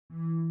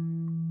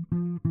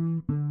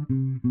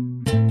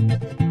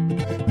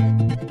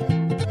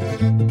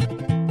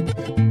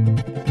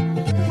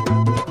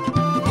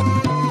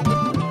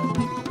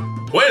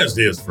Buenos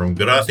dias from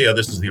Gracia.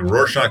 This is the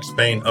Rorschach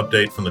Spain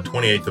update from the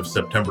 28th of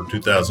September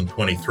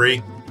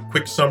 2023.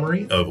 Quick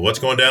summary of what's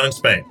going down in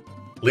Spain.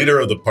 Leader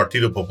of the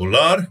Partido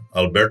Popular,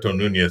 Alberto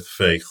Núñez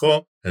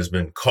Feijóó, has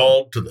been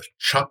called to the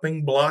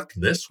chopping block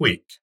this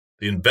week.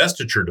 The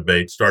investiture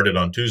debate started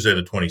on Tuesday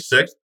the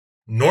 26th.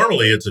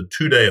 Normally, it's a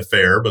two-day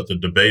affair, but the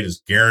debate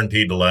is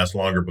guaranteed to last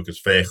longer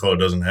because Feijóó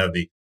doesn't have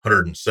the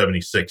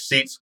 176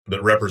 seats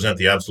that represent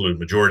the absolute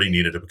majority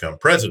needed to become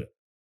president.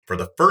 For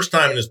the first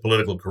time in his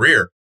political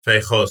career,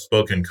 Feijóó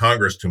spoke in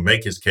Congress to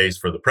make his case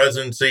for the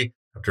presidency.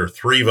 After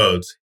 3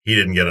 votes, he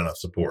didn't get enough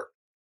support.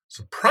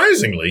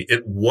 Surprisingly,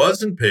 it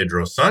wasn't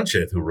Pedro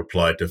Sánchez who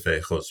replied to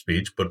Feijóó's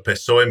speech, but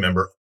PSOE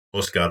member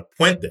Oscar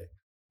Puente.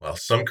 While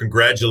some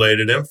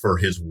congratulated him for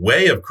his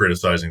way of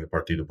criticizing the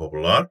Partido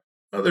Popular,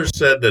 others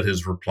said that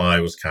his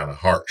reply was kind of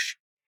harsh.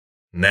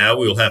 Now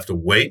we will have to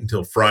wait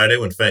until Friday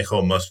when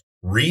Feijóó must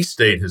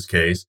restate his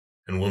case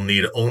and will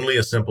need only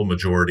a simple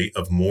majority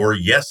of more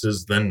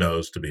yeses than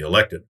nos to be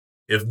elected.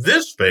 If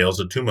this fails,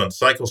 a 2-month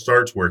cycle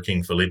starts where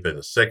King Felipe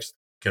VI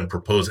can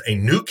propose a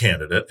new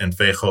candidate and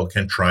Feijóó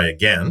can try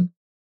again.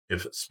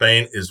 If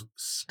Spain is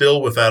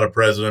still without a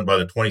president by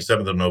the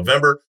 27th of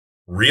November,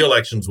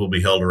 re-elections will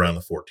be held around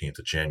the 14th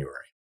of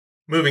January.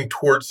 Moving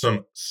towards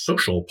some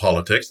social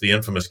politics, the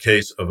infamous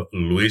case of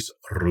Luis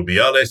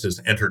Rubiales has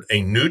entered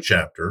a new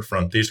chapter.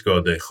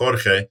 Francisco de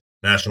Jorge,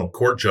 National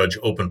Court judge,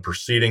 opened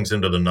proceedings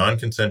into the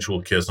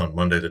non-consensual kiss on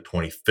Monday the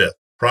 25th.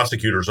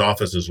 Prosecutor's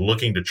office is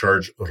looking to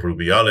charge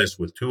Rubiales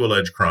with 2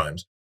 alleged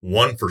crimes,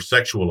 one for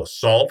sexual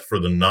assault for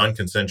the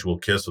non-consensual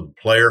kiss of the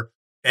player,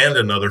 and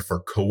another for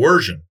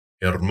coercion.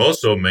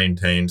 Hermoso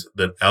maintains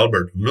that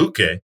Albert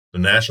Luque, the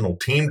national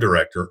team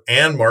director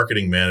and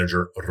marketing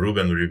manager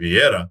Ruben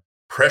Riviera,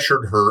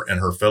 pressured her and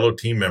her fellow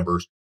team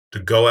members to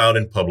go out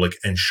in public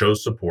and show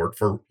support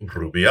for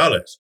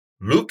Rubiales.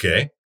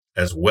 Luque,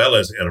 as well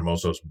as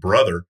Hermoso's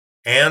brother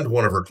and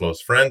one of her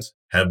close friends,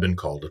 have been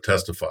called to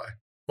testify.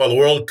 While the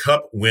World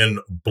Cup win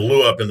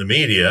blew up in the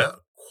media, a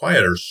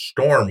quieter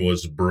storm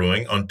was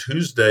brewing on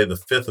Tuesday, the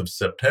 5th of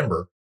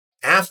September.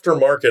 After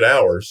market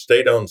hours,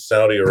 state-owned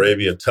Saudi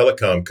Arabia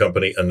telecom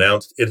company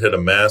announced it had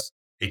amassed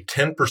a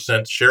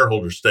 10%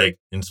 shareholder stake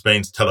in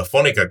Spain's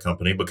Telefónica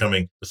company,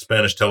 becoming the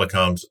Spanish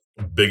telecom's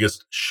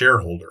biggest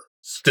shareholder.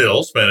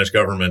 Still, Spanish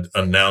government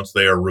announced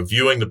they are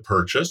reviewing the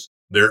purchase.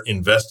 They're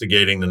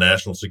investigating the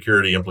national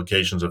security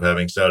implications of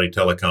having Saudi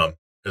Telecom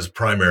as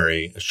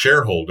primary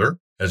shareholder.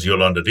 As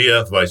Yolanda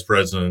Díaz, vice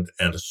president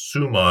and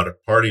Sumar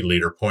party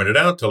leader, pointed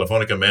out,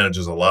 Telefónica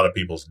manages a lot of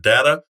people's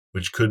data,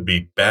 which could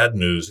be bad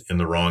news in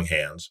the wrong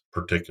hands,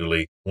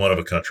 particularly one of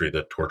a country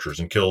that tortures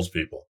and kills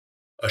people.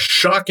 A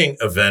shocking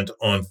event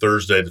on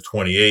Thursday, the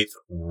 28th,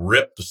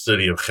 ripped the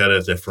city of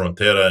Jerez de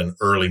Frontera in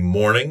early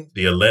morning.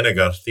 The Elena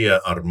Garcia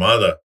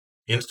Armada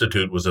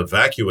Institute was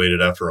evacuated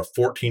after a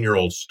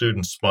 14-year-old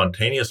student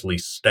spontaneously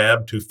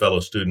stabbed 2 fellow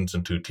students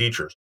and 2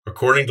 teachers.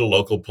 According to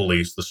local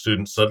police, the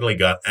student suddenly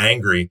got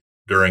angry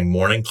during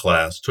morning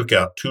class, took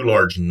out 2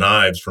 large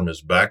knives from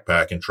his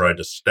backpack and tried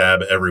to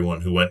stab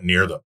everyone who went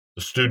near them.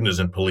 The student is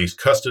in police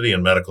custody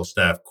and medical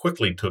staff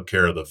quickly took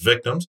care of the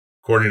victims.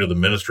 According to the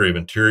Ministry of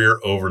Interior,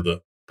 over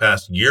the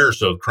past year or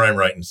so, crime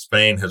rate in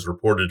Spain has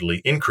reportedly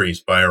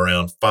increased by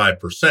around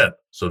 5%.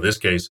 So this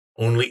case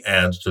only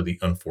adds to the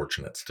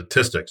unfortunate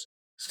statistics.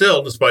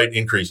 Still, despite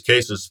increased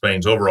cases,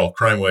 Spain's overall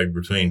crime rate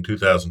between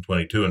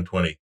 2022 and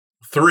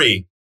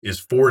 23 is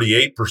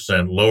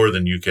 48% lower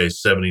than UK's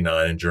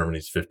 79% and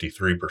Germany's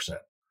 53%.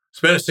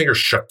 Spanish singer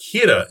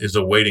Shakira is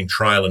awaiting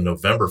trial in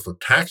November for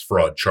tax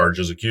fraud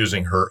charges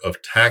accusing her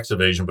of tax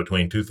evasion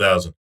between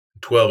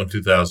 2012 and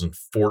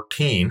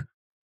 2014.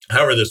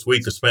 However, this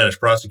week, the Spanish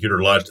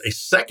prosecutor lodged a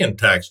second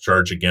tax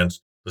charge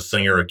against the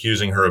singer,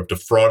 accusing her of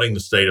defrauding the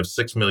state of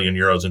 6 million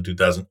euros in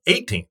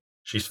 2018.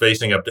 She's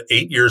facing up to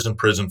 8 years in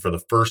prison for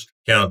the first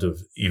count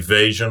of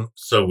evasion.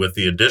 So with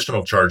the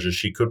additional charges,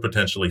 she could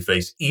potentially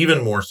face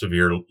even more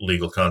severe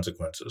legal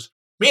consequences.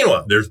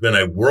 Meanwhile, there's been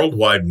a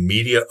worldwide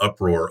media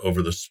uproar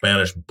over the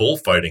Spanish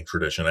bullfighting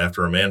tradition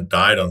after a man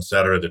died on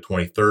Saturday the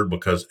 23rd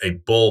because a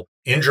bull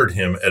injured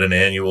him at an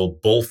annual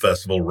bull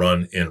festival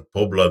run in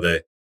Pobla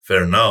de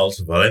Fernals,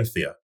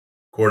 Valencia.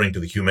 According to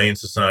the Humane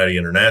Society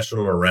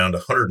International, around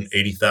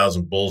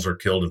 180,000 bulls are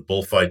killed in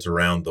bullfights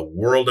around the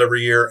world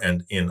every year,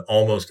 and in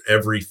almost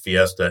every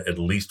fiesta, at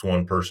least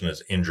one person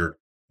is injured,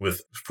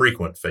 with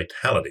frequent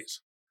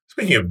fatalities.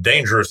 Speaking of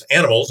dangerous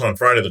animals, on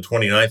Friday the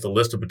 29th, a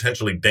list of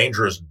potentially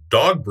dangerous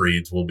dog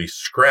breeds will be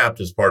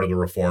scrapped as part of the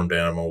reformed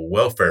animal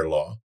welfare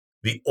law.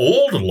 The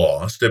old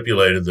law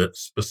stipulated that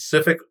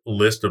specific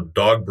list of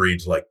dog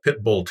breeds like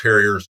Pit Bull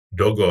Terriers,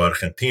 Dogo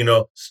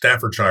Argentino,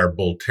 Staffordshire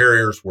Bull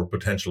Terriers were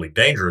potentially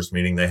dangerous,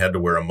 meaning they had to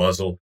wear a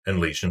muzzle and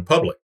leash in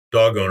public.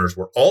 Dog owners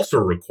were also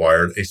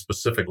required a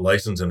specific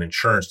license and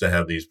insurance to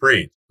have these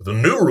breeds. With the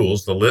new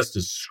rules, the list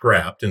is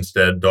scrapped.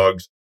 Instead,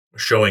 dogs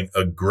showing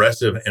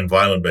aggressive and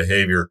violent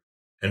behavior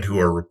and who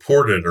are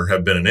reported or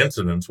have been in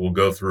incidents will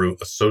go through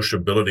a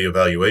sociability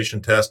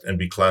evaluation test and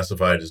be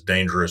classified as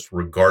dangerous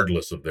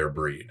regardless of their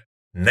breed.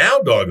 Now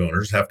dog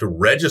owners have to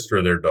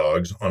register their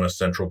dogs on a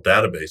central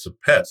database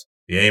of pets.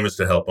 The aim is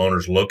to help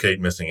owners locate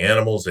missing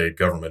animals, aid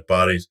government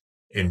bodies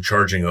in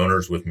charging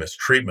owners with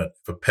mistreatment.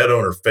 If a pet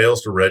owner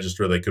fails to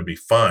register, they could be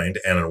fined,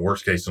 and in a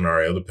worst-case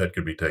scenario, the pet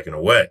could be taken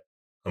away.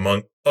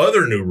 Among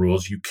other new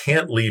rules, you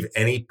can't leave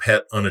any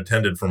pet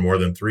unattended for more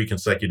than 3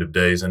 consecutive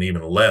days and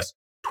even less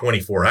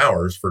 24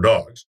 hours for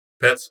dogs.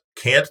 Pets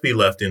can't be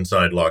left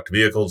inside locked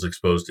vehicles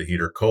exposed to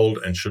heat or cold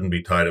and shouldn't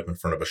be tied up in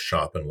front of a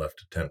shop and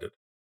left attended.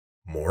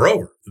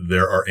 Moreover,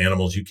 there are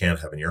animals you can't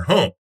have in your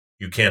home.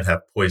 You can't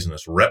have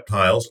poisonous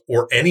reptiles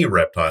or any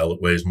reptile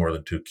that weighs more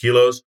than 2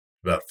 kilos,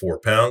 about 4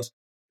 pounds,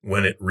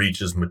 when it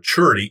reaches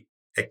maturity,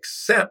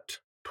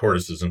 except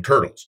tortoises and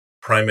turtles.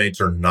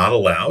 Primates are not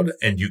allowed,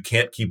 and you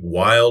can't keep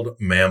wild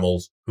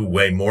mammals who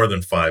weigh more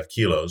than 5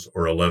 kilos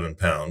or 11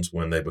 pounds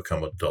when they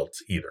become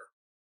adults either.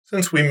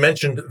 Since we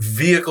mentioned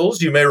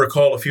vehicles, you may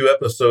recall a few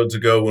episodes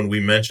ago when we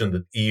mentioned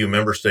that EU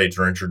member states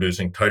are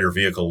introducing tighter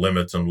vehicle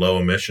limits and low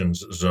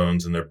emissions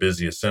zones in their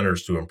busiest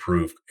centers to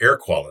improve air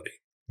quality.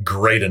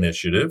 Great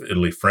initiative.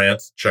 Italy,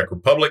 France, Czech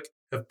Republic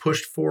have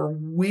pushed for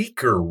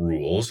weaker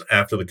rules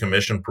after the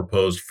Commission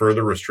proposed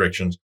further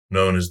restrictions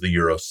known as the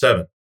Euro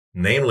 7,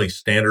 namely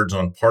standards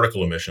on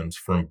particle emissions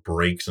from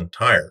brakes and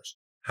tires.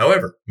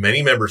 However,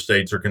 many member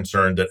states are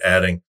concerned that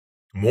adding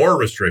more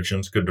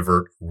restrictions could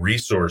divert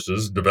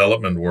resources,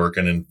 development work,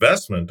 and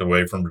investment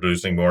away from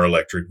producing more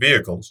electric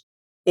vehicles.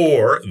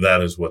 Or,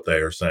 that is what they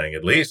are saying,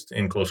 at least,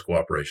 in close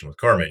cooperation with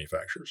car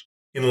manufacturers.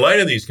 In light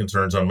of these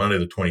concerns, on Monday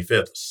the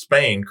 25th,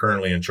 Spain,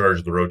 currently in charge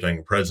of the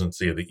rotating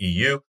presidency of the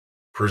EU,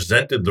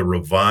 presented the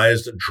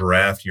revised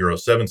draft Euro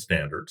 7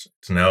 standards.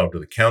 It's now up to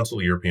the Council,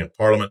 the European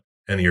Parliament,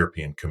 and the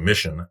European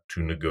Commission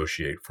to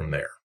negotiate from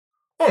there.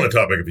 On the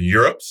topic of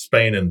Europe,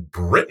 Spain and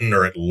Britain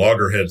are at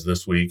loggerheads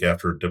this week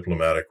after a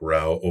diplomatic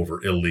row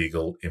over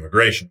illegal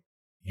immigration.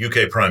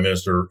 UK Prime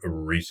Minister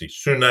Rishi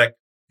Sunak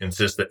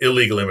insists that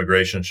illegal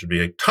immigration should be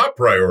a top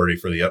priority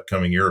for the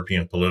upcoming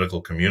European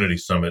Political Community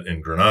Summit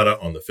in Granada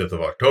on the 5th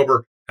of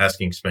October,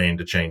 asking Spain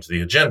to change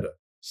the agenda.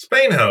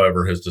 Spain,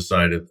 however, has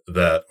decided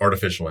that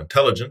artificial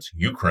intelligence,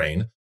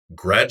 Ukraine,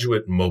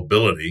 graduate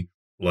mobility,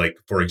 like,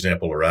 for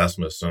example,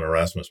 Erasmus and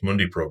Erasmus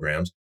Mundi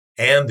programs,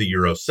 and the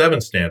Euro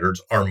 7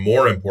 standards are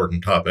more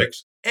important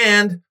topics,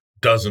 and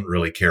doesn't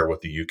really care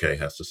what the UK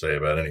has to say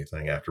about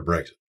anything after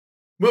Brexit.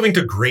 Moving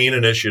to green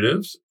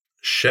initiatives,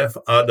 Chef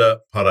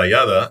Ada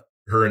Parayada,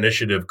 her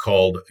initiative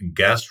called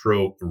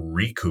Gastro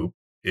Recoup,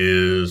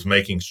 is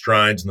making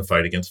strides in the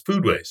fight against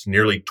food waste.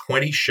 Nearly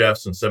 20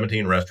 chefs and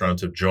 17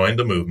 restaurants have joined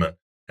the movement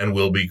and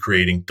will be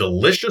creating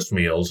delicious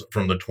meals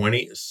from the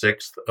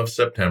 26th of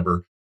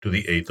September to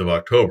the 8th of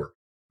October.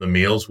 The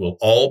meals will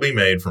all be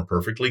made from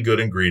perfectly good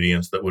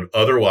ingredients that would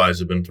otherwise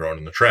have been thrown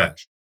in the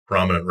trash.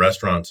 Prominent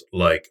restaurants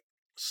like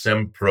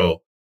Sempro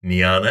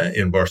Niana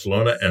in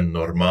Barcelona and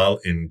Normal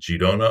in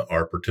Girona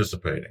are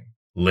participating.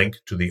 Link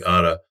to the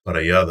Ada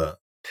Parayada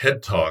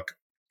TED Talk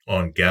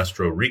on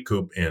Gastro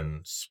Recoup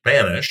in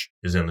Spanish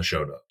is in the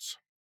show notes.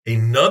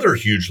 Another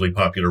hugely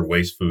popular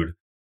waste food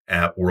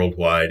app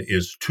worldwide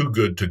is Too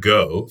Good To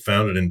Go,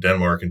 founded in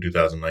Denmark in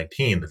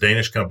 2019. The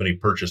Danish company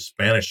purchased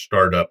Spanish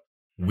startup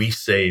We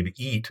Save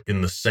Eat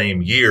in the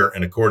same year,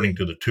 and according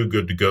to the Too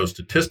Good To Go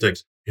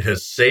statistics, it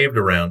has saved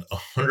around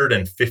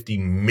 150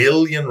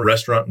 million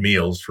restaurant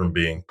meals from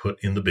being put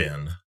in the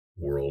bin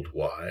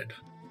worldwide.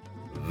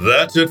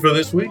 That's it for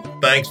this week.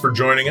 Thanks for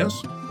joining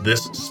us.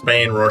 This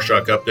Spain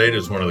Rorschach Update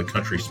is one of the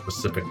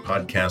country-specific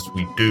podcasts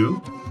we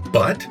do,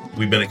 but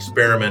we've been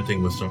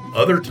experimenting with some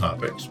other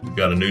topics. We've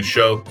got a new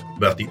show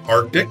about the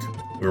Arctic,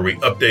 where we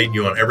update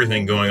you on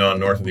everything going on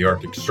north of the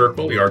Arctic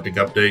Circle. The Arctic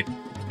Update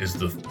is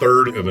the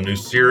third of a new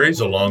series,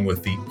 along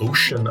with the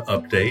Ocean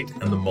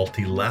Update and the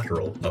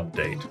Multilateral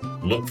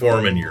Update. Look for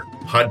them in your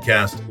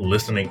podcast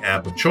listening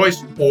app of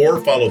choice,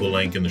 or follow the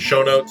link in the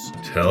show notes.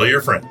 Tell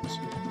your friends.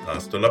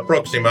 Hasta la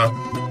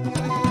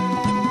próxima.